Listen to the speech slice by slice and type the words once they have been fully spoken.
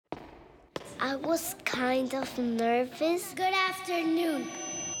I was kind of nervous. Good afternoon.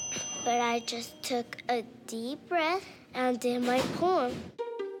 But I just took a deep breath and did my poem.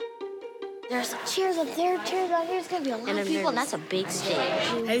 There's chairs up there, chairs out here. It's gonna be a lot of people, and that's a big stage.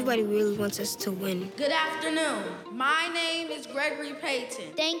 Everybody really wants us to win. Good afternoon. My name is Gregory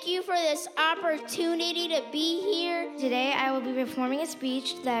Payton. Thank you for this opportunity to be here. Today, I will be performing a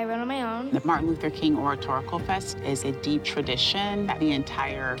speech that I wrote on my own. The Martin Luther King Oratorical Fest is a deep tradition that the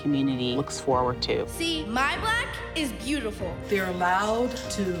entire community looks forward to. See, my black is beautiful. They're allowed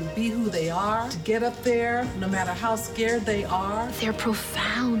to be who they are, to get up there, no matter how scared they are. They're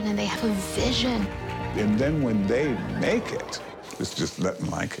profound and they have a vision. And then when they make it, it's just nothing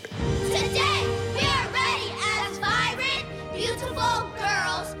like it. Today, we are ready as vibrant, beautiful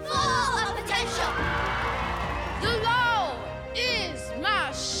girls full of potential. The Lord is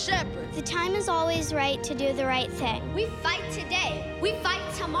my shepherd. The time is always right to do the right thing. We fight today. We fight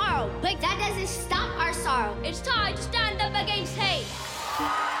tomorrow. But that doesn't stop our sorrow. It's time to stand up against hate.